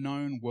 and the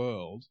known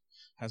world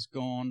has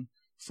gone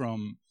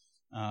from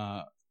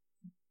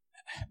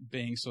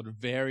being sort of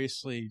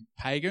variously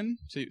pagan,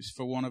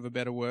 for want of a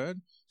better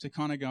word, to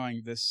kind of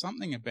going, there's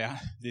something about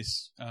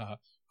this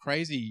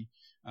crazy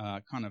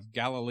kind of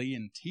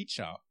Galilean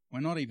teacher. We're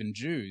not even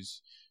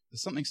Jews.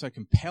 There's something so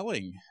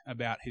compelling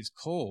about his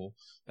call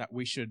that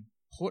we should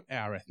put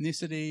our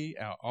ethnicity,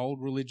 our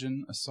old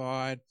religion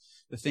aside,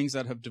 the things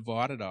that have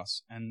divided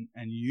us, and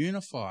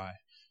unify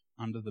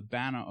under the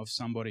banner of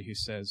somebody who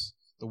says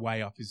the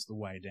way up is the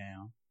way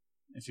down.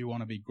 If you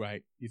want to be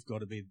great, you've got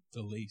to be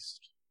the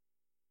least.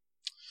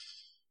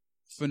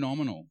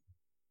 Phenomenal.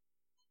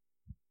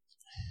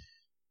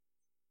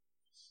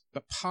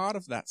 But part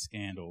of that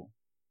scandal,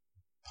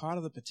 part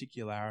of the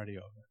particularity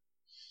of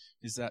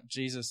it, is that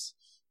Jesus,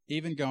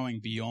 even going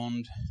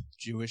beyond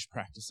Jewish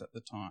practice at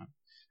the time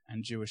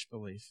and Jewish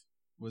belief,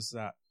 was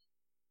that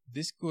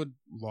this good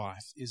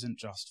life isn't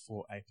just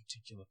for a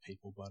particular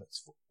people, but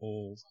it's for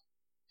all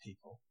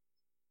people.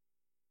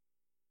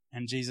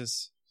 And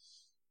Jesus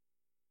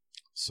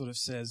sort of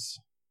says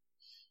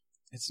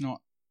it's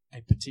not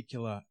a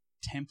particular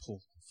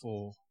temple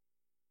for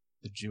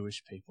the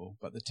Jewish people,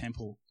 but the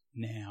temple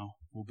now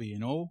will be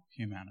in all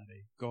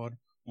humanity. God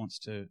wants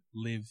to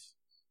live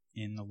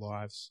in the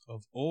lives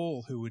of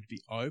all who would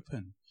be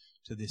open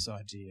to this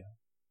idea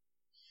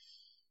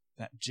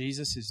that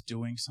Jesus is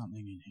doing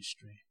something in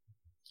history.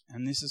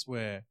 And this is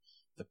where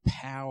the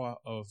power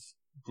of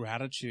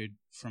gratitude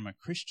from a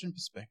Christian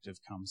perspective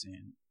comes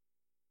in.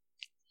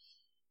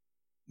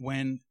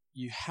 When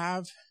you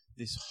have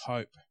this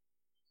hope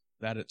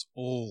that it's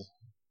all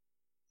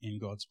in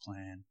God's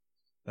plan,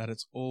 that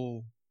it's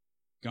all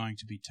going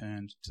to be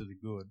turned to the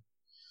good,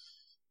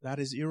 that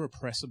is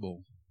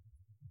irrepressible.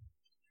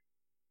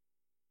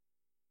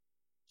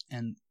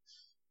 And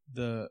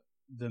the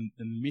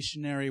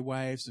missionary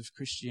waves of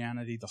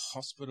Christianity, the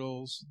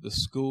hospitals, the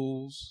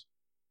schools,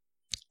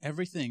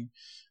 everything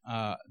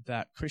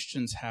that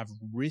Christians have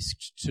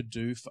risked to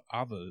do for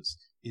others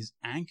is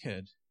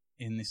anchored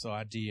in this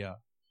idea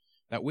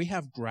that we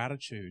have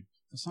gratitude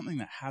for something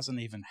that hasn't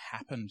even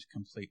happened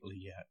completely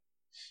yet.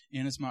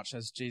 Inasmuch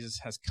as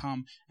Jesus has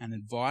come and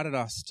invited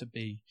us to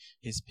be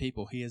his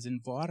people, he has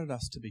invited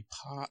us to be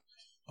part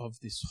of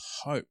this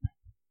hope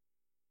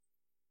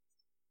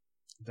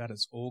that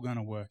it's all going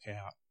to work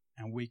out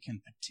and we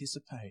can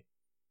participate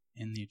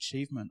in the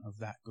achievement of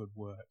that good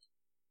work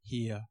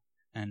here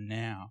and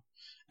now.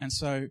 And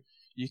so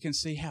you can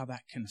see how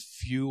that can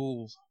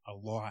fuel a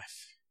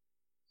life.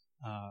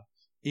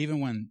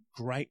 Even when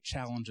great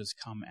challenges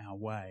come our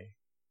way,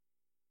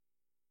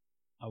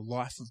 a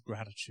life of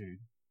gratitude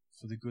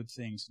for the good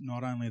things,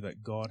 not only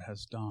that God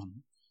has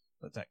done,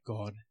 but that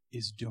God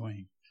is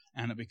doing.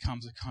 And it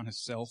becomes a kind of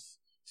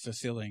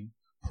self-fulfilling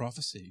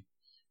prophecy.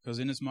 Because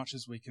inasmuch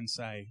as we can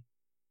say,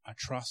 I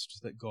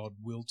trust that God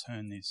will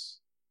turn this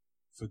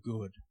for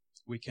good,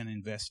 we can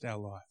invest our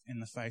life in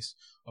the face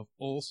of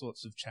all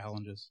sorts of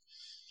challenges.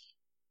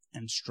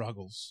 and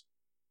struggles.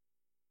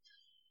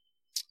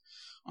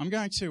 I'm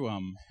going to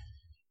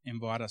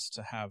invite us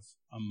to have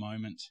a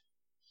moment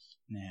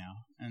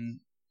now. And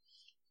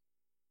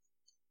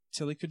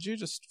Tilly, could you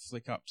just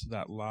flick up to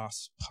that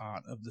last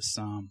part of the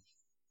psalm?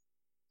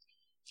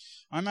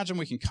 I imagine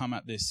we can come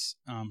at this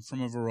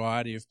from a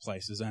variety of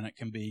places, and it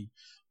can be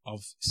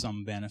of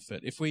some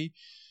benefit. If we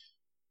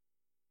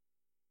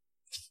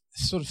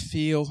sort of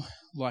feel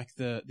like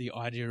the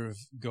idea of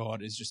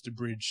God is just a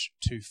bridge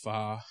too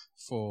far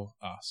for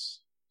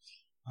us,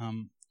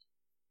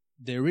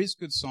 there is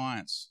good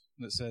science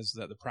that says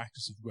that the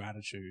practice of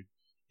gratitude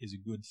is a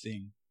good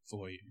thing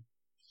for you.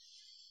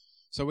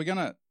 So we're going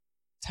to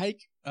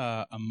take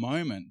a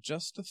moment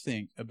just to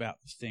think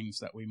about the things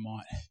that we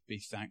might be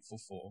thankful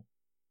for.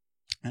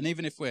 And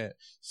even if we're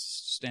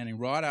standing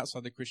right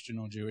outside the Christian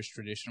or Jewish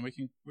tradition, we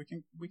can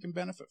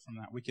benefit from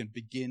that. We can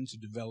begin to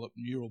develop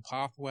neural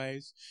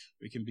pathways.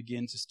 We can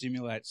begin to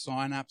stimulate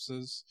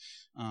synapses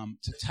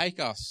to take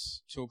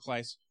us to a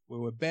place where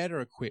we're better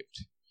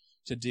equipped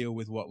to deal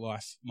with what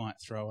life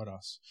might throw at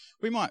us.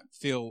 We might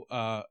feel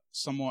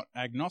somewhat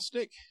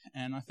agnostic,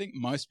 and I think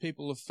most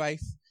people of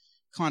faith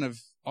kind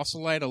of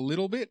oscillate a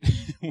little bit,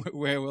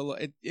 where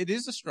it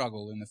is a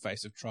struggle in the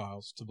face of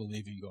trials to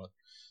believe in God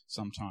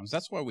sometimes.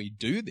 That's why we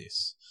do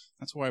this.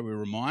 That's why we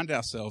remind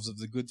ourselves of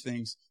the good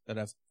things that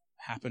have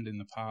happened in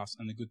the past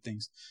and the good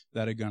things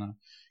that are going to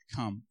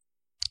come.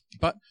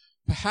 But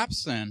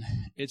perhaps then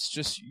it's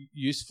just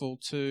useful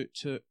to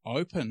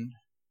open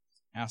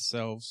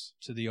ourselves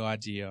to the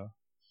idea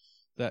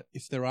that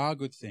if there are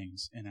good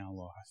things in our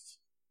life,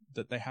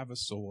 that they have a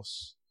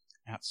source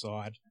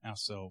outside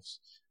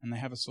ourselves, and they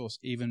have a source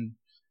even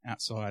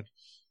outside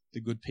the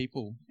good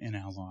people in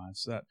our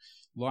lives, that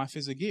life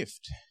is a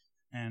gift,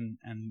 and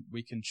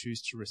we can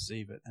choose to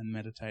receive it and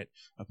meditate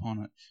upon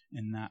it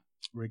in that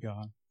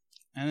regard.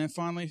 And then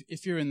finally,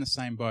 if you're in the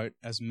same boat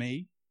as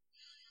me,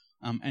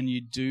 and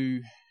you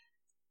do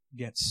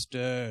get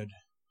stirred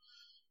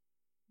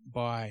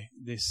by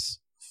this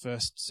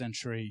first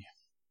century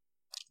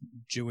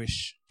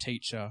Jewish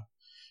teacher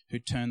who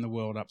turned the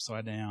world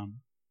upside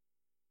down,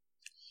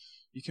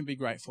 you can be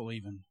grateful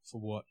even for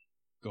what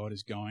God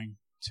is going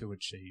to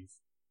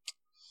achieve.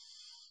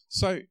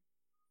 So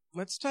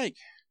let's take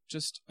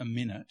just a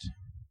minute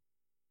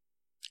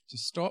to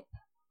stop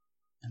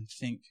and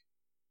think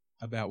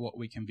about what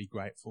we can be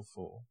grateful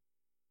for.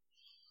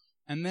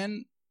 And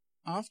then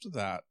after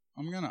that,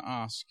 I'm going to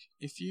ask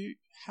if you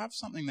have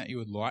something that you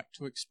would like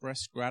to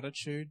express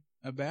gratitude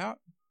about.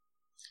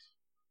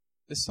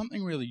 There's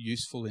something really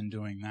useful in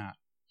doing that.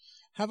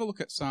 Have a look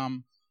at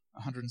Psalm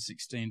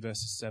 116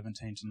 verses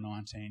 17 to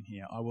 19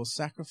 here. I will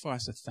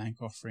sacrifice a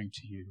thank offering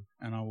to you,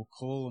 and I will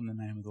call on the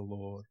name of the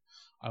Lord.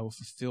 I will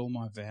fulfill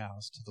my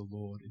vows to the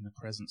Lord in the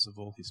presence of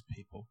all his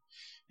people,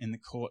 in the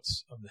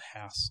courts of the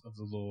house of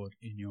the Lord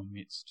in your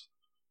midst,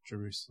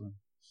 Jerusalem.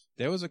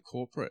 There was a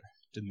corporate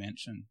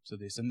dimension to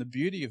this, and the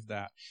beauty of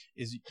that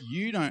is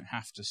you don't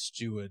have to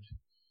steward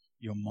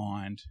your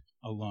mind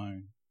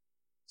alone.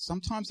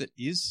 Sometimes it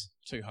is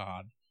too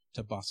hard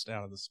to bust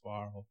out of the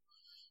spiral.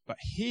 But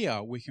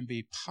here we can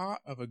be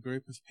part of a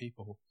group of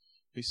people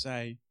who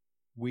say,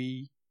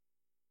 we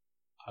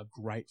are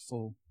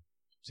grateful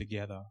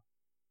together,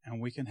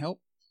 and we can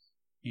help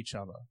each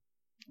other.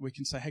 We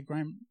can say, hey,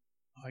 Graham,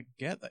 I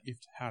get that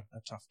you've had a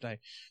tough day,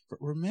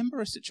 but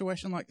remember a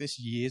situation like this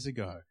years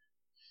ago,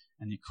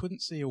 and you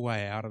couldn't see a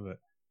way out of it.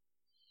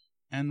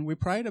 And we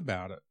prayed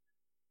about it.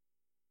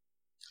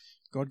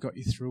 God got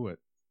you through it.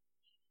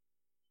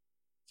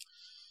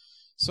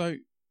 So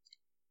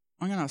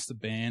I'm going to ask the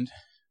band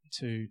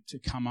to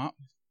come up.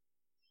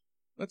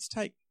 Let's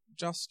take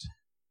just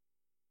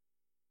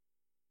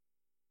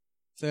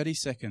 30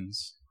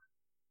 seconds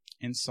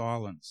in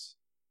silence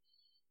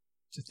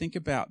to think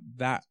about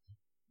that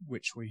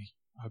which we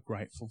are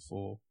grateful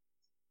for.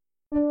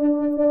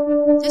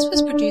 This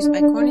was produced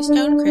by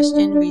Cornerstone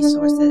Christian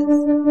Resources.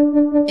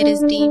 It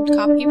is deemed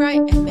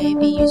copyright and may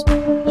be used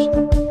by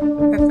permission.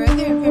 For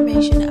further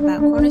information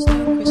about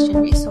Cornerstone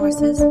Christian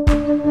Resources,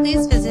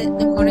 please visit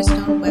the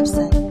Cornerstone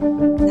website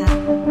at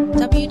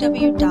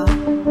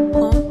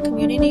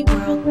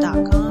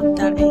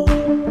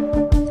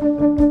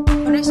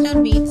www.homecommunityworld.com.au.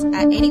 Cornerstone meets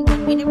at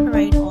 81 Wheaton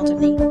Parade,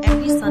 Alderley,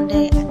 every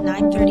Sunday at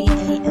 9:30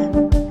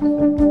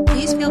 a.m.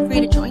 Please feel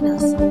free to join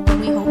us,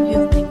 and we hope you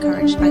have been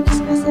encouraged by this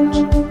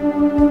message.